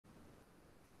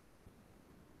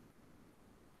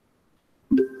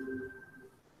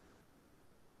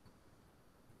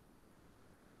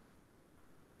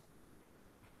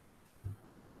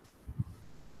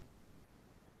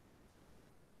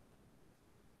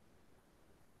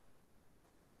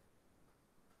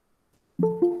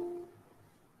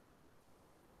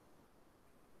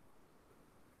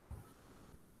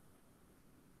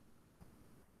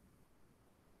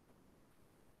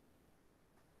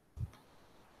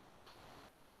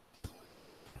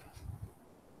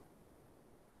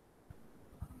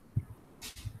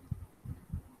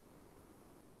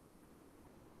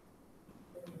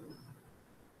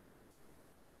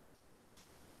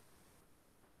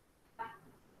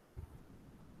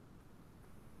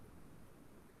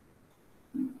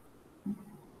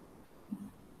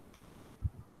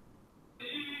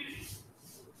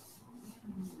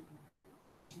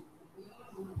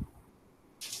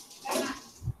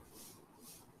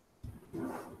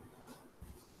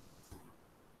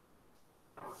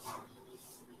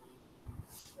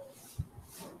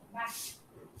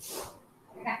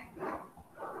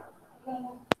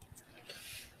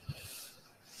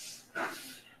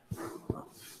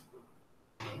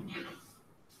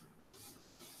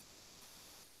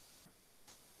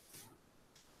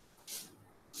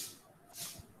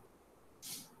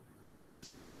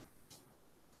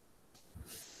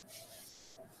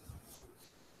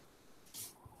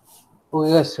Oh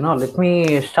yes, let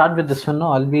me start with this one.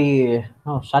 No, I'll be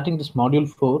starting this module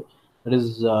 4. That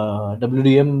is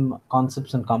WDM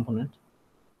concepts and components.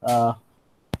 Uh,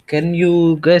 can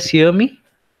you guys hear me?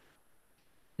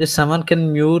 Just someone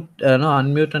can mute, no,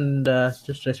 unmute and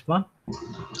just respond. Can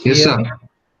you Yes, hear sir. me?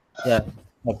 Yeah.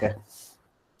 Okay.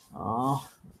 Uh,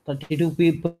 32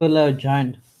 people have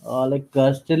joined.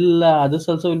 Still others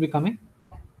also will be coming.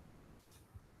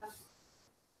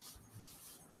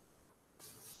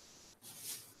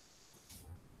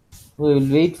 We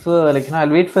will wait for I'll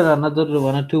wait for another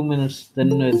 1 or 2 minutes.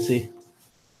 Then we'll see.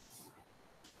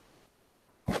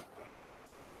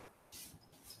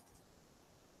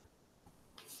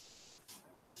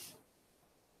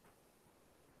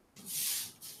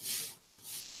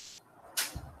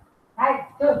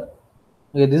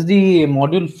 Okay, this is the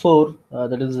module 4.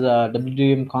 That is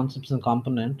WDM concepts and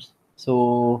components.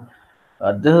 So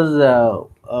this is one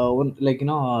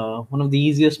of the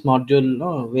easiest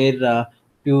module, where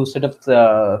you set up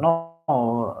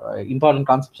important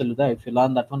concepts. If you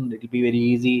learn that one, it will be very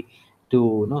easy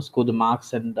to score the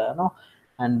marks. And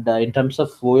in terms of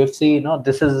OFC,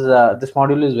 this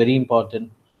module is very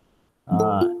important.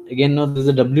 Again, this is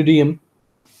a WDM.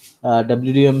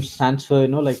 WDM stands for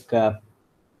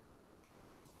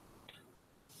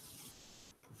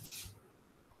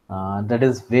that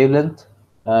is wavelength.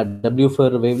 W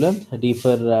for wavelength, D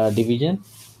for division,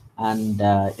 and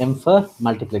M for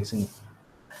multiplexing.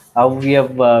 How we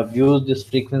have used this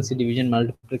frequency division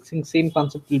multiplexing, same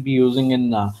concept we'll be using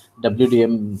in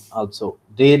WDM also.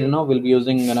 There, we'll be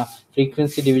using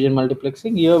frequency division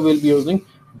multiplexing. Here we'll be using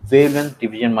wavelength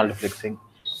division multiplexing.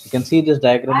 You can see this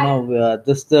diagram now.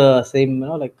 This the same,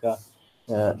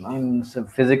 in some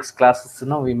physics classes,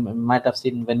 we might have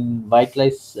seen when white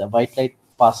light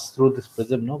pass through this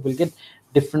prism, we'll get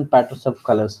different patterns of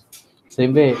colors.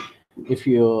 Same way, if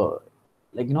you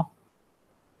like,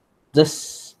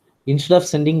 this, instead of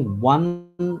sending one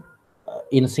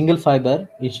in a single fiber,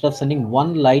 instead of sending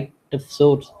one light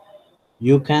source,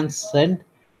 you can send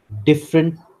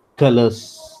different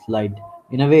colors light.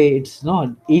 In a way, it's not,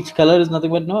 each color is nothing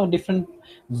but different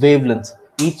wavelengths.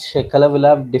 Each color will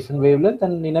have different wavelength,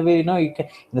 and in a way, you can,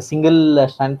 in a single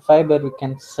strand fiber, we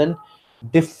can send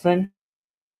different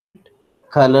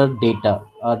color data,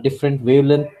 different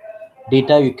wavelength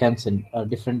data you can send,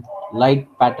 different light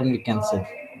pattern we can send.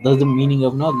 That's the meaning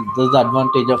of, that's the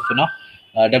advantage of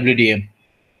WDM.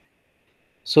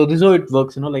 So this is how it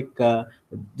works.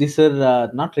 These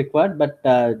are not required, but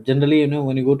generally,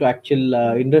 when you go to actual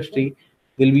industry,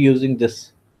 we'll be using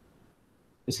this.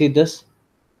 You see this,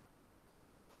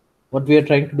 what we are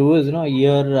trying to do is,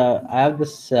 here I have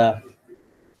this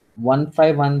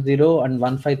 1510 and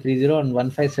 1530 and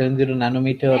 1570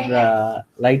 nanometer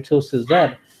light source is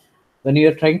there. When you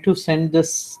are trying to send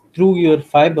this through your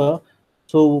fiber,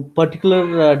 so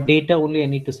particular data only I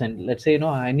need to send. Let's say,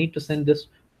 I need to send this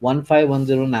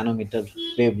 1510 nanometer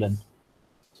wavelength.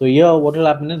 So here, what will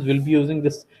happen is we'll be using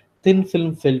this thin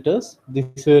film filters.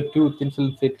 These are two thin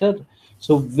film filter.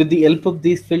 So with the help of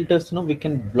these filters, we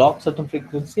can block certain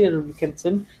frequency or we can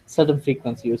send certain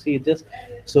frequency. You see this.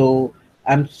 So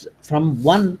from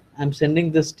one, I'm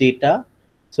sending this data.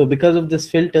 So because of this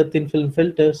filter, thin film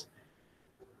filters,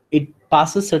 it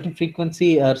passes certain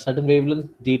frequency or certain wavelength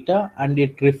data, and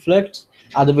it reflects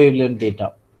other wavelength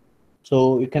data.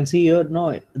 So you can see here,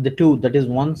 the two, that is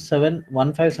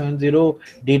 1570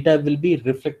 data will be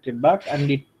reflected back, and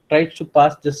it tries to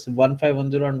pass this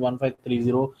 1510 and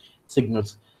 1530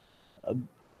 signals. Uh,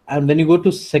 and when you go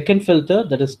to second filter,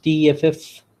 that is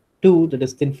TFF2, that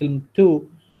is thin film 2.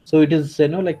 So it is,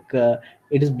 it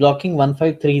is blocking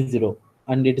 1530,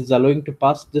 and it is allowing to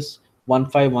pass this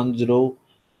 1510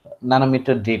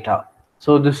 nanometer data.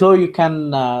 So this, so you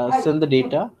can send the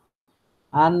data.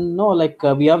 And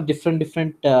we have different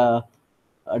WDMs,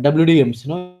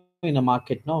 in a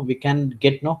market. We can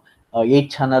get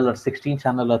 8 channel or 16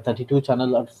 channel or 32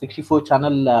 channel or 64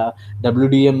 channel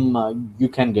WDM. You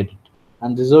can get it,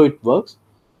 and this is how it works.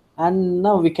 And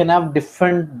now we can have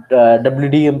different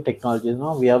WDM technologies.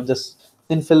 We have this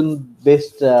thin film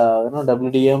based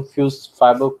WDM, fused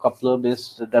fiber coupler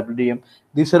based WDM.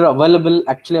 These are available,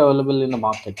 actually available in the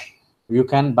market. You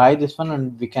can buy this one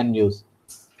and we can use.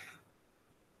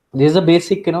 There's a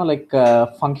basic, like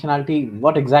functionality,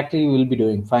 what exactly you will be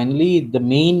doing. Finally, the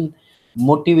main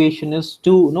motivation is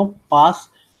to, pass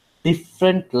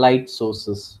different light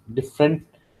sources, different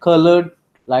colored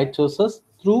light sources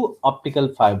through optical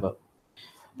fiber.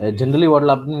 Generally what will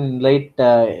happen in late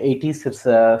 80s or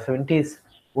 70s,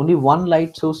 only one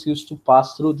light source used to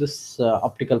pass through this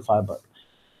optical fiber,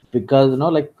 because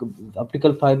like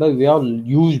optical fiber, we have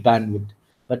huge bandwidth,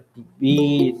 but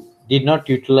we did not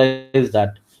utilize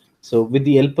that. So with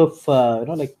the help of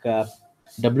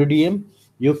WDM,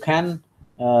 you can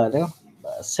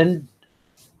send,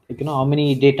 like, how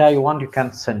many data you want, you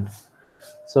can send.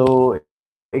 So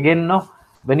again,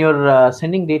 when you're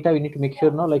sending data, we need to make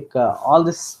sure, all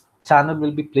this channel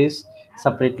will be placed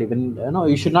separately. When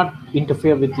you should not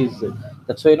interfere with these.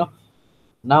 That's why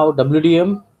now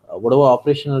WDM, whatever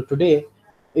operational today,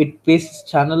 it places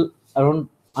channel around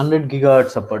 100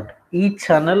 gigahertz apart. Each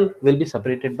channel will be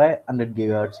separated by 100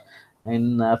 gigahertz.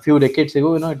 In a few decades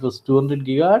ago, it was 200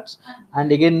 gigahertz,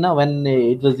 and again now when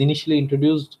it was initially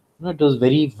introduced, it was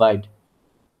very wide.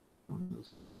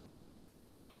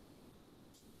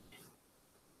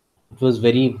 It was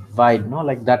very wide,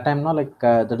 like that time,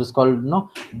 that is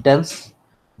called, dense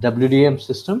WDM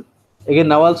system. Again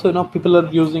now also, people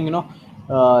are using,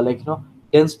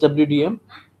 dense WDM,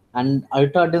 and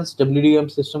ultra dense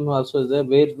WDM system also is there,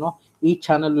 where each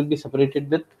channel will be separated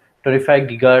with 25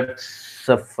 gigahertz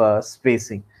of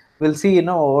spacing. We'll see,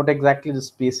 what exactly the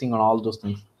spacing and all those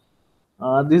things.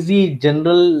 This is the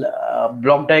general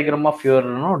block diagram of your,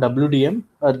 WDM,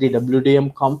 or the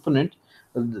WDM component.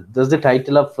 This is the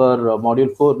title of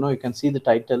module 4. You can see the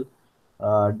title,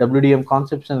 WDM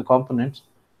concepts and components.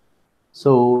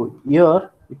 So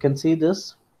here you can see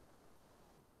this.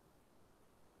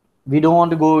 We don't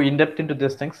want to go in depth into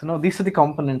these things. These are the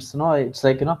components. It's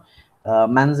like,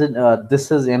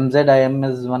 this is MZIM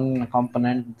is one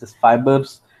component. This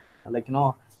fibers, like,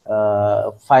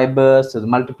 fibers, the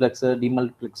multiplexer,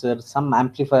 demultiplexer, some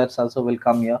amplifiers also will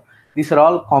come here. These are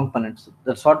all components.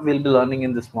 That's what we'll be learning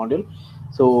in this module.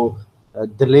 So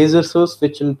the laser source,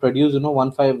 which will produce,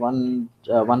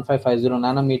 1550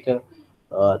 nanometer,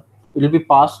 will be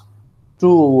passed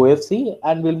through OFC,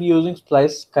 and we'll be using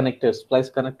splice connectors. Splice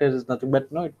connectors is nothing but,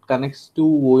 it connects to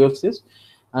OFCs,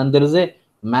 and there is a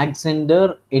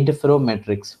Mach-Zehnder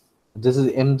interferometrics. This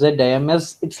is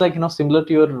MZIMS. It's like, similar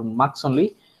to your Mux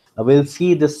only. We'll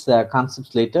see this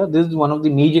concepts later. This is one of the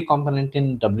major component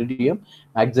in WDM,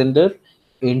 Mach-Zehnder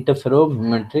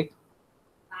interferometric.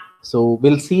 So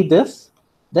we'll see this.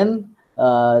 Then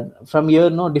from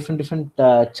here, different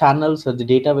channels, the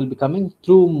data will be coming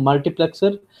through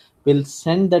multiplexer. Will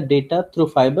send the data through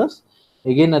fibers.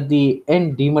 Again at the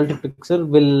end, demultiplexer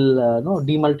will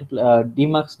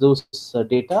demux those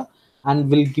data, and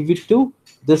will give it to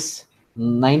this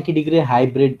 90-degree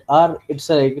hybrid, or it's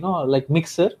a, like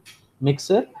mixer, which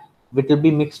will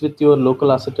be mixed with your local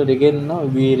oscillator. Again,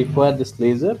 we require this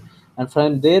laser, and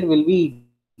from there will be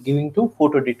giving to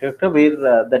photo detector, where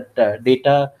that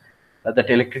data, that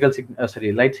electrical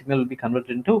light signal will be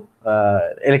converted into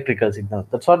electrical signal.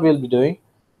 That's what we'll be doing.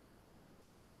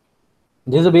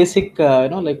 There's a basic,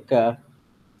 block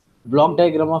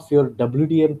diagram of your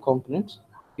WDM components.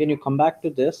 When you come back to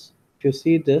this, if you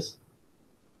see this,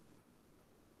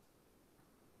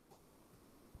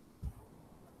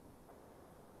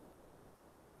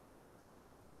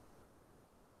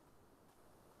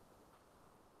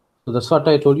 so that's what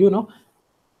I told you.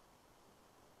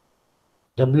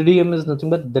 WDM is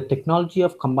nothing but the technology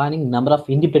of combining number of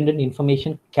independent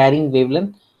information carrying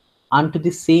wavelength onto the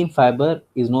same fiber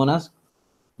is known as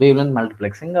wavelength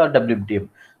multiplexing, or WDM.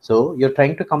 So you're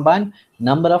trying to combine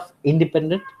number of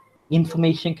independent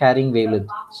information carrying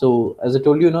wavelength. So as I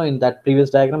told you, in that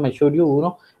previous diagram, I showed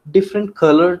you, different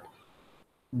colored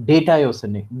data you're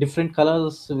sending. Different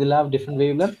colors will have different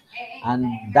wavelength, and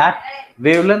that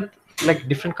wavelength, like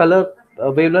different color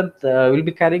wavelength, will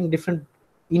be carrying different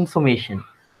information,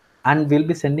 and we'll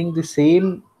be sending the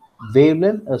same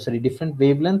wavelength, different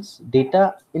wavelengths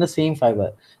data in the same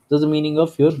fiber. That's the meaning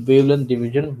of your wavelength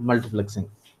division multiplexing.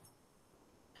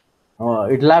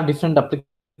 It'll have different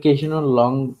application on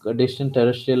long distance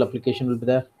terrestrial application will be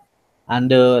there,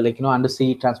 and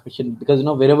undersea transmission, because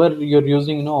wherever you're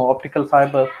using optical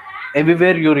fiber,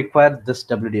 everywhere you require this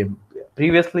WDM.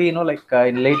 Previously, in late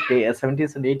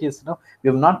 70s and 80s, we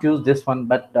have not used this one,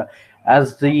 but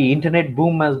as the internet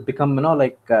boom has become,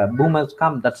 boom has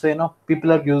come, that's why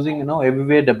people are using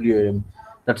everywhere WDM.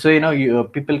 That's why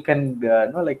people can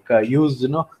use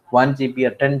 1 GB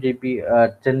or 10 GB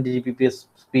 10 Gbps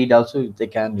speed also they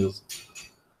can use.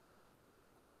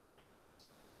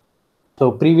 So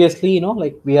previously,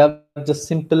 like we have just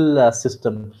simple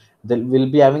system. There will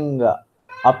be having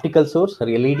optical source or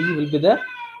LED will be there.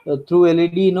 Through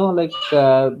LED,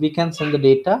 we can send the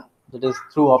data, that is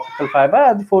through optical fiber,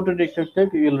 and the photo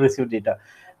detector you will receive data.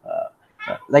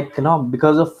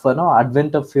 Because of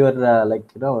advent of your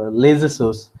laser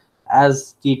source,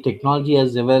 as the technology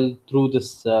has evolved through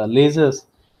this lasers,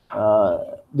 uh,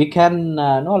 we can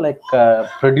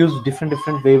produce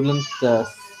different wavelength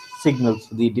signals,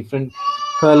 the different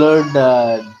colored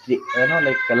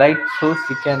like light source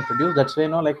we can produce. That's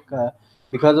why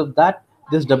because of that,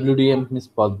 this WDM is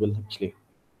possible actually.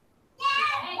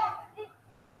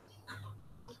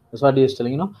 That's what he is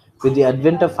telling. With the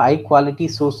advent of high quality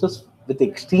sources with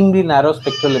extremely narrow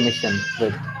spectral emission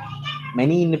width,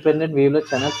 many independent wavelet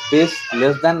channels spaced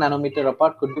less than nanometer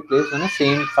apart could be placed on the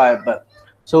same fiber.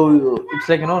 So it's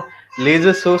like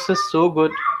laser source is so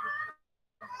good.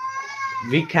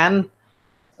 We can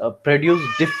produce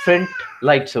different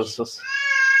light sources.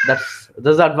 That's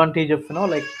the advantage of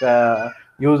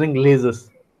using lasers.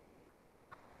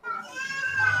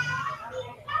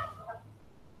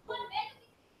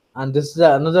 And this is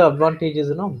another advantage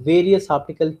is various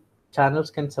optical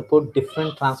channels can support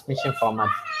different transmission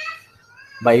formats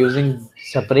by using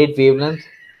separate wavelengths.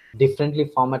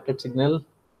 Differently formatted signal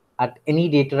at any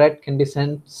data rate can be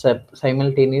sent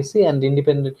simultaneously and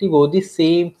independently over the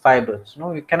same fibers.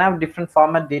 You can have different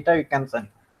format data you can send.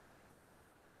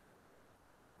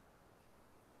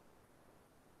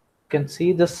 You can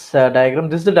see this diagram.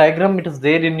 This is the diagram. It is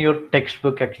there in your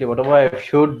textbook actually. Whatever I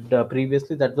showed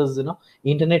previously, that was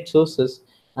internet sources,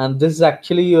 and this is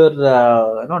actually your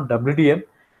WDM.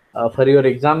 For your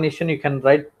examination, you can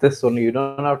write this only. You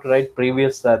don't have to write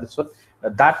previous this one.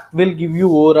 That will give you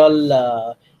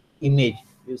overall image.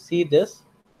 You see this.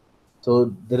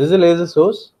 So there is a laser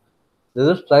source. There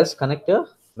is a splice connector,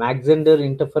 Maxender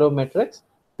interferometrics.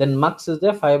 Then mux is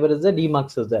there, fiber is there,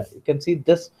 demux is there. You can see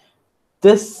this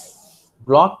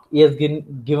block is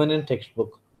given in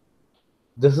textbook.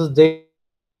 This is there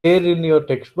in your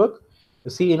textbook. You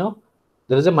see,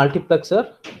 there is a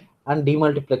multiplexer and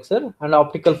demultiplexer and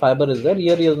optical fiber is there.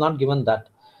 Here he has not given that.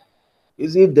 You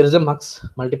see, there is a mux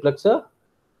multiplexer,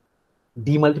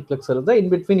 demultiplexer is there. In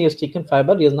between, he has taken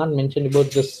fiber. He has not mentioned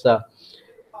about this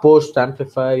post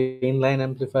amplifier, inline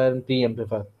amplifier, and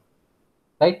pre-amplifier,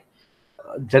 right?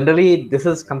 Generally, this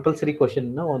is compulsory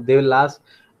question. No, they will ask,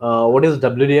 what is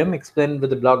WDM? Explain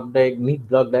with the neat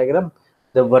block diagram,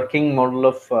 the working model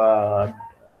of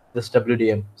this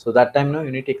WDM. So that time, no,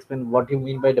 you need to explain what you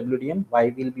mean by WDM,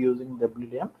 why we'll be using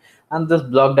WDM, and this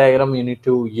block diagram you need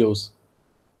to use.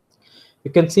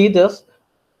 You can see this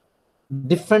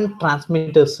different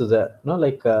transmitters to there.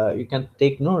 You can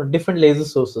take different laser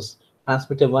sources,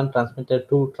 transmitter 1, transmitter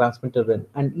 2, transmitter n,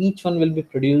 and each one will be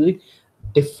producing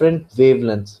different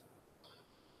wavelengths.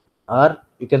 Or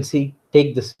you can see,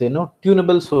 take this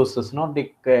tunable sources,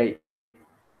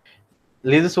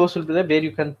 laser source will be there where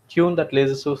you can tune that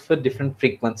laser source for different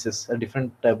frequencies or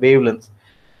different wavelengths.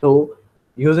 So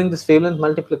using this wavelength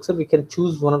multiplexer, we can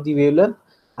choose one of the wavelength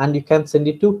and you can send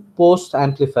it to post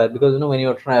amplifier, because when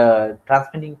you're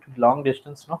transmitting to long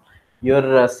distance,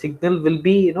 your signal will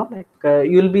be you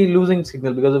will be losing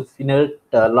signal because of inert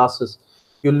losses.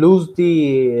 You lose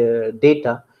the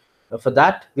data. For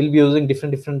that, we'll be using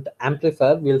different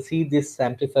amplifier. We'll see these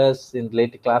amplifiers in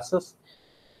later classes.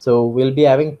 So we'll be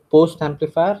having post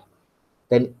amplifier,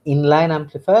 then inline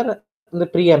amplifier, and the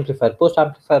pre-amplifier. Post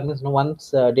amplifier means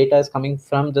once data is coming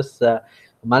from this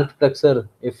multiplexer,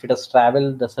 if it has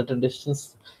traveled a certain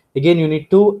distance, again you need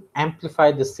to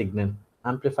amplify this signal,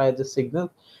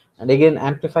 and again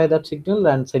amplify that signal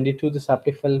and send it to this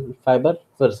optical fiber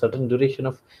for a certain duration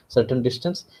of certain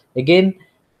distance. Again,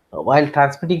 while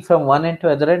transmitting from one end to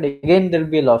other end, again there will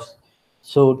be a loss.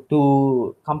 So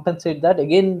to compensate that,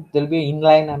 again there will be an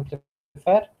inline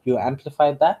amplifier. You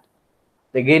amplify that.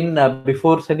 Again,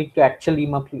 before sending to actual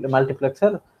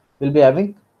multiplexer, we'll be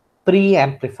having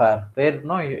pre-amplifier, where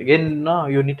again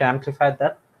you need to amplify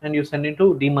that and you send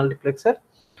into demultiplexer.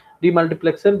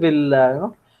 Demultiplexer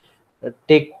will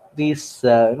take these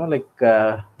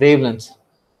wavelengths.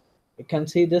 You can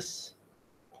see this.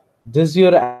 This is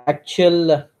your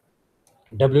actual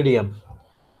WDM,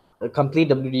 complete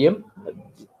WDM.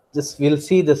 This we'll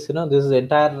see this. This is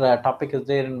entire topic is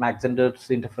there in Maxender's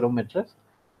interferometrics.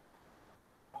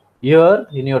 Here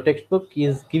in your textbook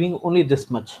is giving only this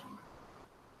much,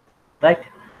 right?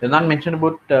 They're not mentioned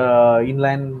about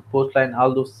inline, post line,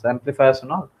 all those amplifiers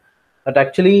and all. But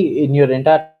actually, in your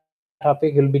entire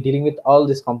topic, you'll be dealing with all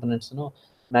these components.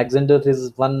 Maxender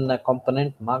is one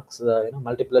component. Marks,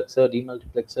 multiplexer,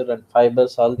 demultiplexer, and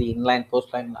fibers, all the inline,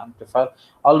 postline amplifier.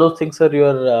 All those things are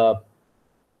your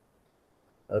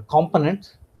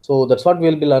components. So that's what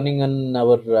we'll be learning in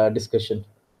our discussion.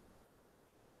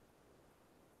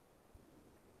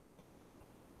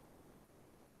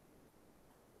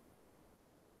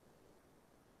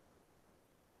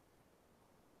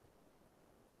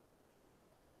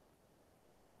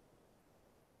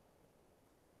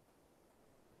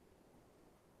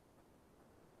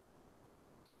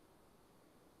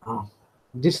 Uh,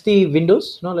 this the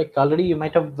windows, like already you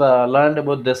might have learned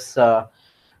about this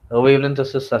wavelength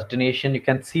versus attenuation. You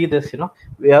can see this,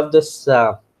 we have this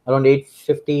around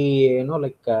 850,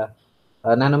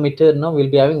 nanometer. We'll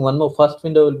be having one more first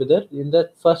window will be there. In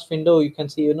that first window, you can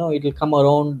see, it will come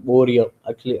around over here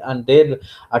actually, and their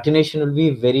attenuation will be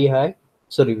very high.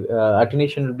 Sorry,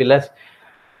 attenuation will be less.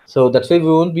 So that's why we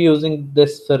won't be using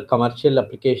this for commercial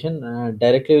application.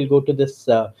 Directly we'll go to this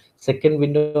second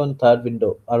window and third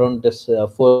window around this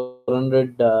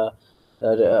 400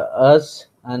 us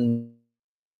and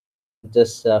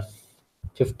this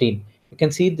 15. You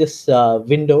can see this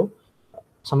window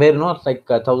somewhere, like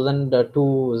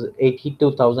 1280 to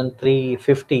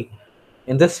 1350.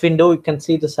 In this window you can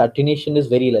see this attenuation is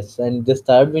very less, and this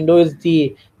third window is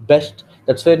the best.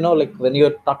 That's why, like when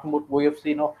you're talking about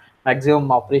OFC,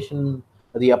 maximum operation,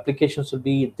 the applications will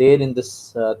be there in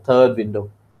this third window,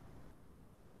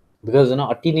 because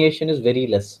attenuation is very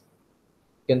less.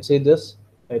 You can see this.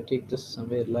 I take this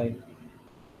somewhere line,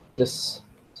 this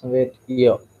somewhere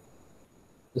here,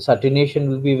 this attenuation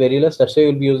will be very less. That's why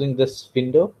you'll be using this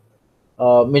window.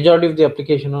 Majority of the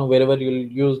application, wherever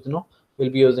you'll use, will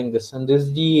be using this. And this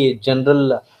is the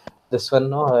general, this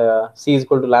one, C is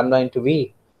equal to lambda into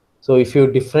V. So if you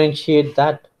differentiate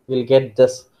that, we'll get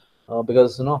this,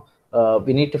 because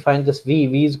we need to find this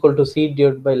V is equal to C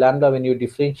divided by lambda. When you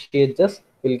differentiate this,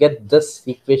 we'll get this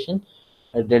equation.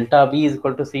 Delta V is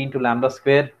equal to C into lambda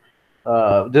square.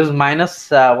 This is minus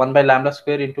 1 by lambda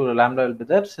square into lambda will be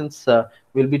there. Since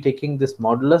we'll be taking this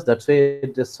modulus, that's why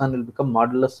this one will become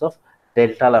modulus of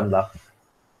delta lambda.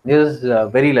 This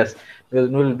is very less, because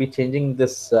we'll be changing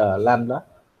this lambda.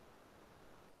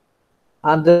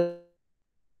 And this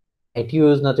ITU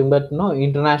is nothing but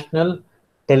International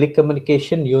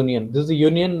Telecommunication Union. This is a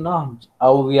union,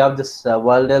 how we have this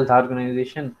World Health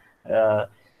Organization. Uh,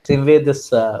 Same way this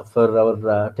for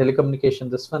our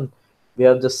telecommunication. This one we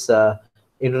have this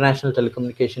International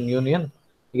Telecommunication Union.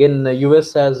 Again,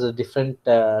 US has a different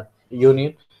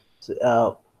union.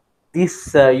 So,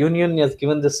 this union has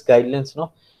given this guidelines. Like,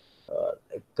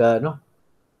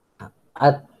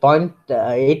 at point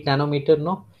 8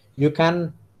 nanometer, you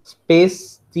can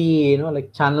space the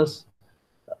like channels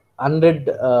 100,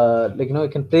 you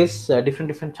can place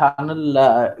different channel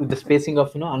with the spacing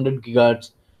of 100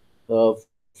 gigahertz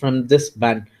from this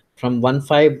band, from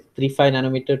 1535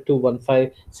 nanometer to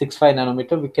 1565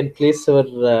 nanometer. We can place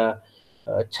our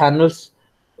channels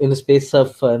in the space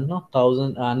of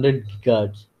 1000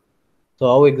 gigahertz. So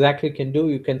how exactly you can do?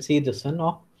 You can see this one.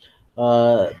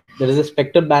 There is a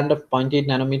spectral band of zero point 0.8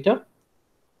 nanometer,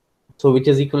 so which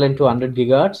is equivalent to 100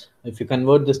 gigahertz. If you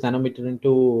convert this nanometer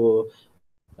into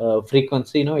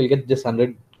frequency, you'll get this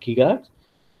 100 gigahertz.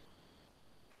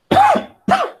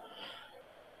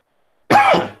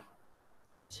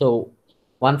 So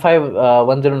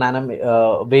 1510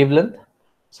 wavelength.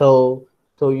 So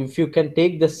if you can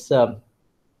take this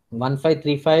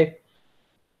 1535,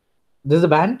 this is a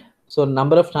band. So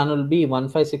number of channel will be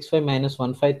 1565 minus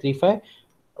 1535.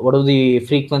 What is the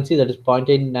frequency? That is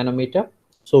 0.8 nanometer.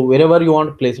 So wherever you want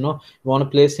to place, you want to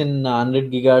place in 100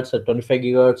 gigahertz or 25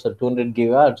 gigahertz or 200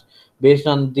 gigahertz. Based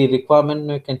on the requirement,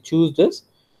 you can choose this.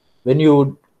 When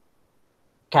you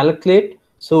calculate,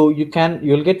 so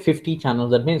you'll get 50 channels.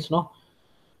 That means,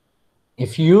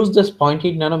 if you use this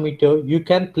 0.8 nanometer, you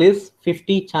can place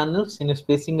 50 channels in a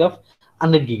spacing of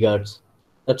 100 gigahertz.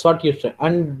 That's what you're trying.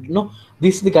 And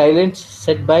these are the guidelines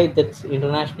set by that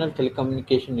International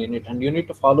Telecommunication Unit, and you need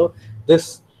to follow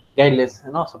this guidelines.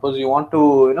 Suppose you want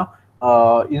to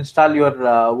install your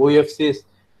OFCs,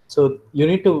 so you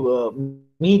need to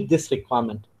meet this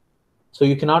requirement. So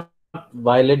you cannot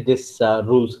violate this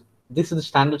rules. This is the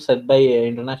standard set by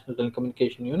International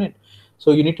Telecommunication Unit.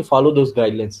 So you need to follow those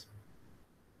guidelines.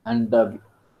 And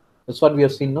that's what we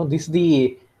have seen. No, this is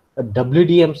the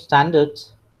WDM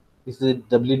standards. This is the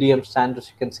WDM standards.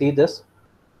 You can see this.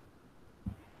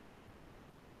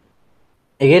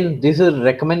 Again, this is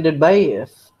recommended by.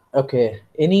 Okay,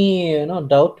 any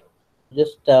doubt?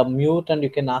 Just mute and you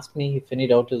can ask me if any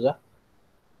doubt is there.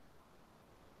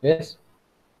 Yes.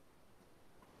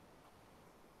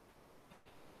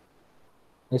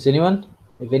 Is anyone?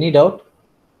 If any doubt?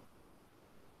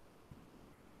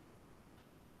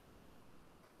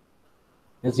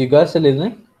 Yes, you guys are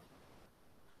listening?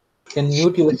 You can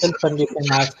mute yourself and you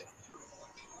can ask.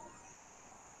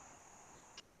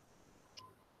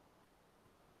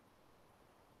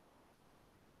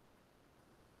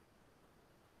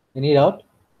 Any doubt?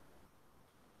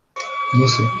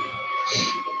 Yes,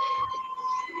 sir.